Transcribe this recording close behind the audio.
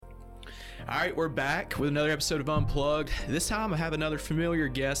All right, we're back with another episode of Unplugged. This time I have another familiar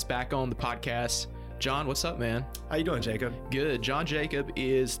guest back on the podcast. John, what's up, man? How you doing, Jacob? Good. John Jacob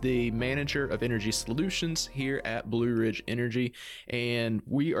is the manager of energy solutions here at Blue Ridge Energy, and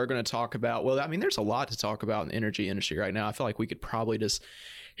we are going to talk about, well, I mean, there's a lot to talk about in the energy industry right now. I feel like we could probably just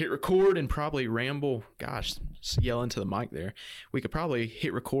hit record and probably ramble. Gosh, yell into the mic there. We could probably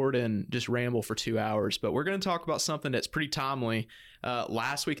hit record and just ramble for 2 hours, but we're going to talk about something that's pretty timely.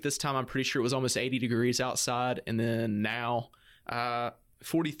 Last week, this time, I'm pretty sure it was almost 80 degrees outside, and then now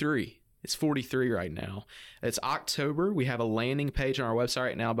 43. It's 43 right now. It's October. We have a landing page on our website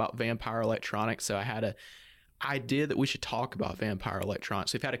right now about Vampire Electronics. So I had an idea that we should talk about Vampire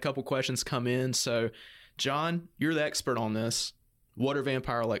Electronics. We've had a couple questions come in. So, John, you're the expert on this. What are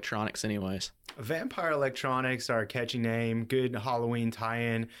Vampire Electronics anyways? Vampire Electronics are a catchy name, good Halloween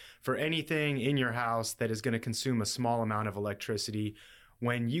tie-in for anything in your house that is going to consume a small amount of electricity.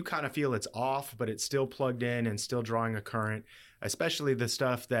 When you kind of feel it's off, but it's still plugged in and still drawing a current, especially the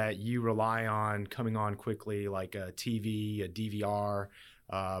stuff that you rely on coming on quickly, like a TV, a DVR,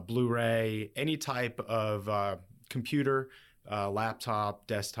 Blu-ray, any type of computer, laptop,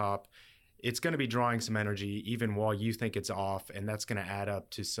 desktop, it's going to be drawing some energy even while you think it's off, and that's going to add up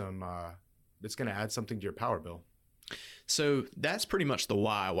to it's going to add something to your power bill. So that's pretty much the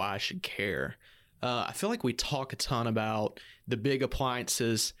why I should care. I feel like we talk a ton about the big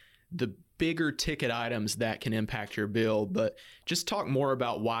appliances, the bigger ticket items that can impact your bill, but just talk more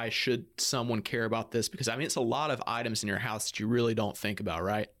about why should someone care about this? Because I mean, it's a lot of items in your house that you really don't think about,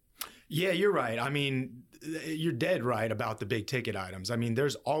 right? Yeah, you're right. I mean, you're dead right about the big ticket items. I mean,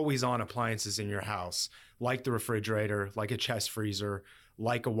 there's always on appliances in your house, like the refrigerator, like a chest freezer,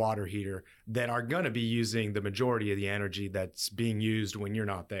 like a water heater, that are going to be using the majority of the energy that's being used when you're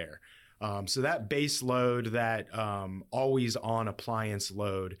not there. So that base load, that always on appliance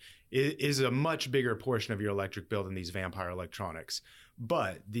load is a much bigger portion of your electric bill than these Vampire Electronics.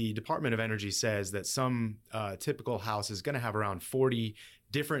 But the Department of Energy says that some typical house is going to have around 40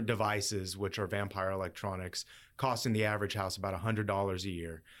 different devices, which are Vampire Electronics, costing the average house about $100 a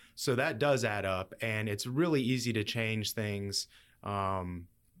year. So that does add up, and it's really easy to change things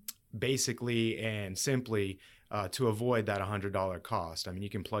basically and simply to avoid that $100 cost. I mean, you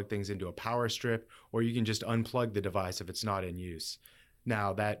can plug things into a power strip, or you can just unplug the device if it's not in use.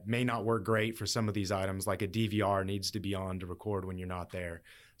 Now, that may not work great for some of these items, like a DVR needs to be on to record when you're not there.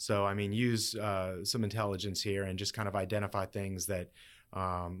 So, I mean, use some intelligence here and just kind of identify things that,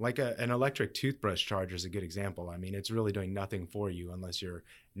 like an electric toothbrush charger is a good example. I mean, it's really doing nothing for you unless you're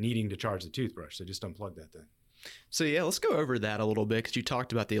needing to charge the toothbrush. So just unplug that thing. So yeah, let's go over that a little bit, because you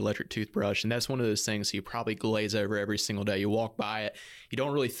talked about the electric toothbrush, and that's one of those things you probably glaze over every single day. You walk by it, you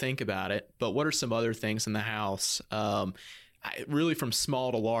don't really think about it. But what are some other things in the house, really from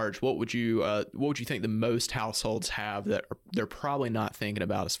small to large? What would you think the most households have that they're probably not thinking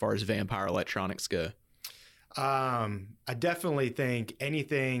about as far as Vampire Electronics go? I definitely think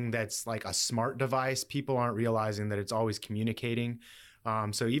anything that's like a smart device, people aren't realizing that it's always communicating.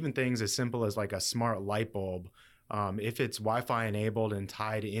 So even things as simple as like a smart light bulb, if it's Wi-Fi enabled and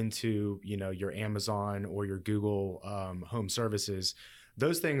tied into, your Amazon or your Google home services,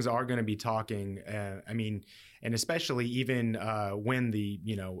 those things are going to be talking. And especially even when the,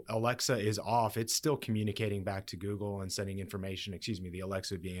 Alexa is off, it's still communicating back to Google and sending information. The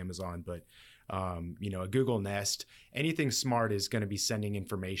Alexa would be Amazon, but a Google Nest, anything smart is going to be sending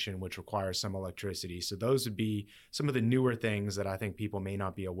information, which requires some electricity. So those would be some of the newer things that I think people may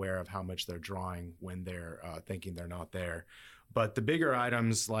not be aware of how much they're drawing when they're thinking they're not there. But the bigger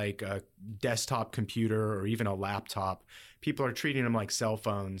items like a desktop computer or even a laptop, people are treating them like cell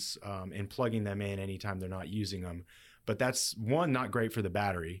phones and plugging them in anytime they're not using them. But that's, one, not great for the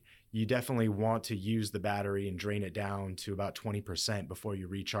battery. You definitely want to use the battery and drain it down to about 20% before you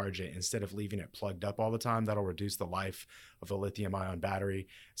recharge it, instead of leaving it plugged up all the time. That'll reduce the life of a lithium-ion battery.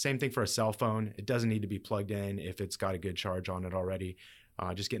 Same thing for a cell phone. It doesn't need to be plugged in if it's got a good charge on it already.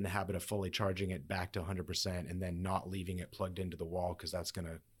 Just get in the habit of fully charging it back to 100% and then not leaving it plugged into the wall, because that's going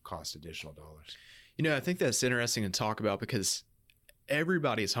to cost additional dollars. I think that's interesting to talk about, because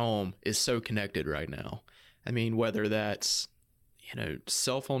everybody's home is so connected right now. I mean, whether that's,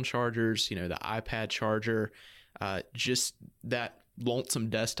 cell phone chargers, the iPad charger, just that lonesome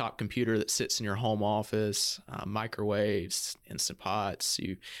desktop computer that sits in your home office, microwaves, Instant Pots,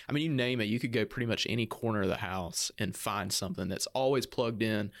 you name it. You could go pretty much any corner of the house and find something that's always plugged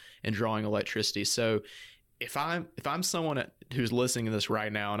in and drawing electricity. So if I'm someone who's listening to this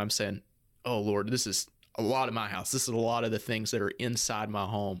right now and I'm saying, oh Lord, this is a lot of my house, this is a lot of the things that are inside my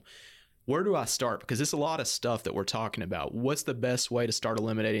home, where do I start? Because it's a lot of stuff that we're talking about. What's the best way to start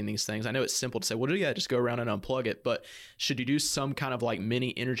eliminating these things? I know it's simple to say, well, yeah, just go around and unplug it. But should you do some kind of like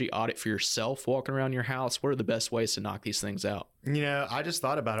mini energy audit for yourself walking around your house? What are the best ways to knock these things out? I just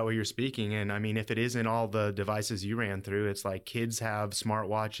thought about it while you're speaking. And I mean, if it isn't all the devices you ran through, it's like kids have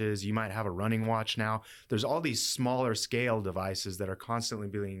smartwatches. You might have a running watch now. There's all these smaller scale devices that are constantly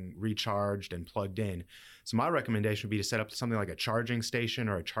being recharged and plugged in. So my recommendation would be to set up something like a charging station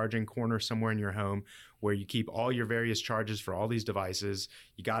or a charging corner somewhere in your home where you keep all your various charges for all these devices.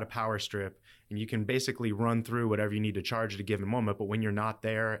 You got a power strip, and you can basically run through whatever you need to charge at a given moment. But when you're not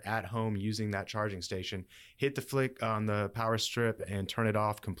there at home using that charging station, hit the flick on the power strip and turn it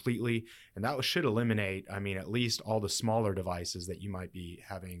off completely. And that should eliminate, at least all the smaller devices that you might be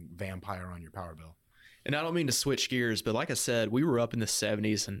having vampire on your power bill. And I don't mean to switch gears, but like I said, we were up in the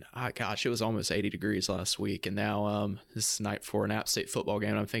 70s, and it was almost 80 degrees last week. And now this is night before an App State football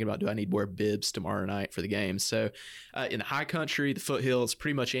game, and I'm thinking about, do I need to wear bibs tomorrow night for the game? So in the high country, the foothills,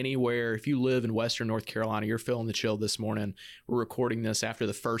 pretty much anywhere, if you live in Western North Carolina, you're feeling the chill this morning. We're recording this after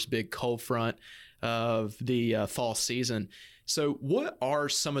the first big cold front of the fall season. So what are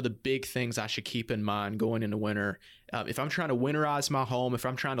some of the big things I should keep in mind going into winter? If I'm trying to winterize my home, if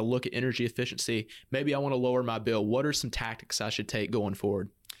I'm trying to look at energy efficiency, maybe I want to lower my bill. What are some tactics I should take going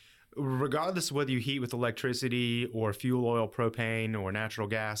forward? Regardless of whether you heat with electricity or fuel oil, propane, or natural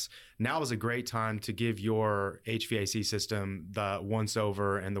gas, now is a great time to give your HVAC system the once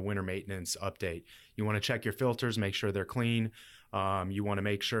over and the winter maintenance update. You want to check your filters, make sure they're clean. You want to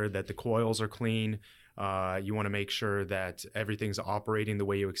make sure that the coils are clean. You want to make sure that everything's operating the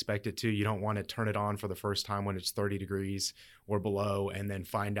way you expect it to. You don't want to turn it on for the first time when it's 30 degrees or below and then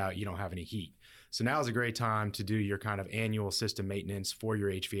find out you don't have any heat. So now is a great time to do your kind of annual system maintenance for your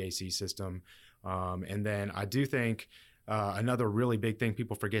HVAC system. And then I do think another really big thing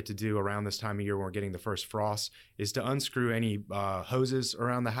people forget to do around this time of year when we're getting the first frost is to unscrew any hoses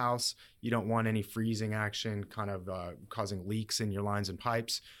around the house. You don't want any freezing action kind of causing leaks in your lines and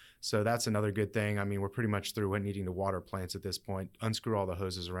pipes. So that's another good thing. We're pretty much through needing to water plants at this point. Unscrew all the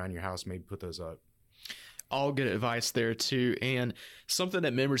hoses around your house, maybe put those up. All good advice there too. And something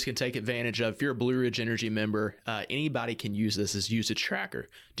that members can take advantage of. If you're a Blue Ridge Energy member, anybody can use this as Usage Tracker.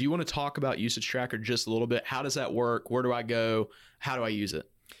 Do you want to talk about Usage Tracker just a little bit? How does that work? Where do I go? How do I use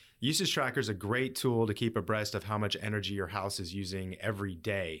it? Usage Tracker is a great tool to keep abreast of how much energy your house is using every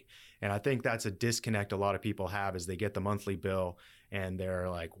day. And I think that's a disconnect a lot of people have as they get the monthly bill and they're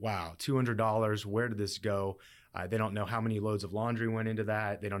like, wow, $200, where did this go? They don't know how many loads of laundry went into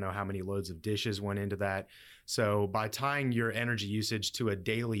that. They don't know how many loads of dishes went into that. So by tying your energy usage to a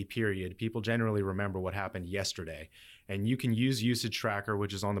daily period, people generally remember what happened yesterday. And you can use Usage Tracker,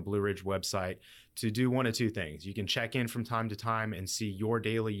 which is on the Blue Ridge website, to do one of two things. You can check in from time to time and see your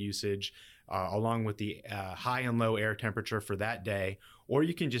daily usage along with the high and low air temperature for that day, or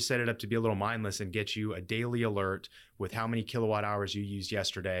you can just set it up to be a little mindless and get you a daily alert with how many kilowatt hours you used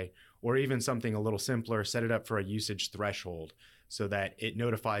yesterday, or even something a little simpler, set it up for a usage threshold so that it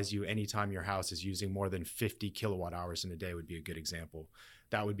notifies you anytime your house is using more than 50 kilowatt hours in a day would be a good example.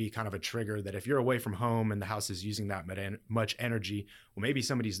 That would be kind of a trigger that if you're away from home and the house is using that much energy, well, maybe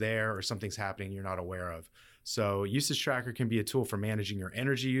somebody's there or something's happening you're not aware of. So Usage Tracker can be a tool for managing your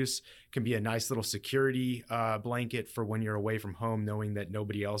energy use, can be a nice little security blanket for when you're away from home, knowing that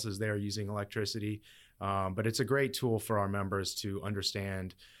nobody else is there using electricity. But it's a great tool for our members to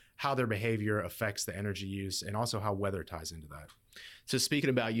understand how their behavior affects the energy use and also how weather ties into that. So speaking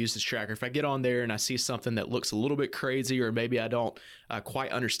about Usage Tracker, if I get on there and I see something that looks a little bit crazy, or maybe I don't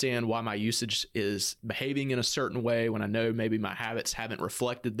quite understand why my usage is behaving in a certain way when I know maybe my habits haven't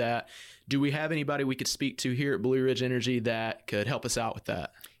reflected that, do we have anybody we could speak to here at Blue Ridge Energy that could help us out with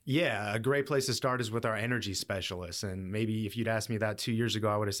that? Yeah, a great place to start is with our energy specialists. And maybe if you'd asked me that 2 years ago,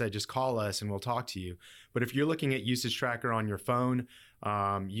 I would have said, just call us and we'll talk to you. But if you're looking at Usage Tracker on your phone,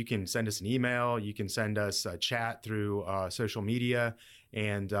 you can send us an email, you can send us a chat through social media,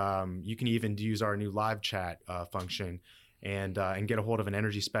 and you can even use our new live chat function and get a hold of an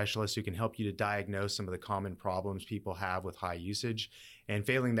energy specialist who can help you to diagnose some of the common problems people have with high usage. And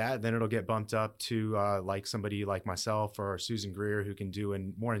failing that, then it'll get bumped up to like somebody like myself or Susan Greer, who can do a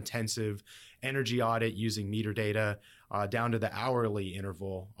more intensive energy audit using meter data down to the hourly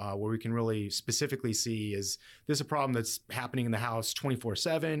interval, where we can really specifically see, is this a problem that's happening in the house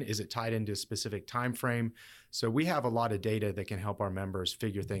 24/7? Is it tied into a specific time frame? So we have a lot of data that can help our members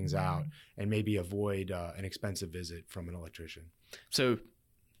figure things out and maybe avoid an expensive visit from an electrician. So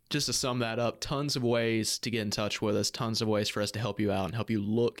just to sum that up, tons of ways to get in touch with us, tons of ways for us to help you out and help you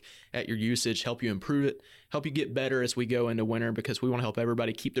look at your usage, help you improve it, help you get better as we go into winter, because we want to help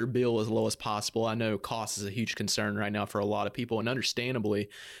everybody keep their bill as low as possible. I know cost is a huge concern right now for a lot of people, and understandably.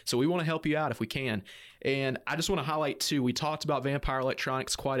 So we want to help you out if we can. And I just want to highlight too, we talked about Vampire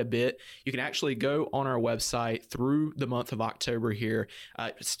Electronics quite a bit. You can actually go on our website through the month of October here.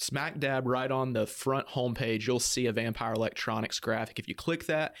 Smack dab right on the front homepage, you'll see a Vampire Electronics graphic. If you click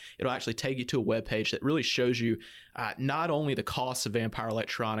that, it'll actually take you to a webpage that really shows you not only the cost of Vampire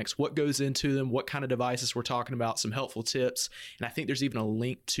Electronics, what goes into them, what kind of devices we're talking about, some helpful tips. And I think there's even a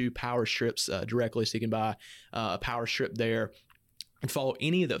link to power strips directly, so you can buy a power strip there and follow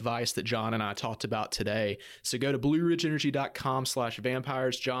any of the advice that John and I talked about today. So go to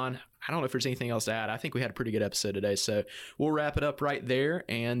blueridgeenergy.com/vampires. John, I don't know if there's anything else to add. I think we had a pretty good episode today, so we'll wrap it up right there.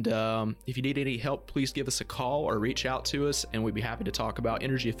 And if you need any help, please give us a call or reach out to us, and we'd be happy to talk about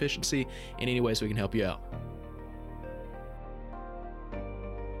energy efficiency in any ways we can help you out.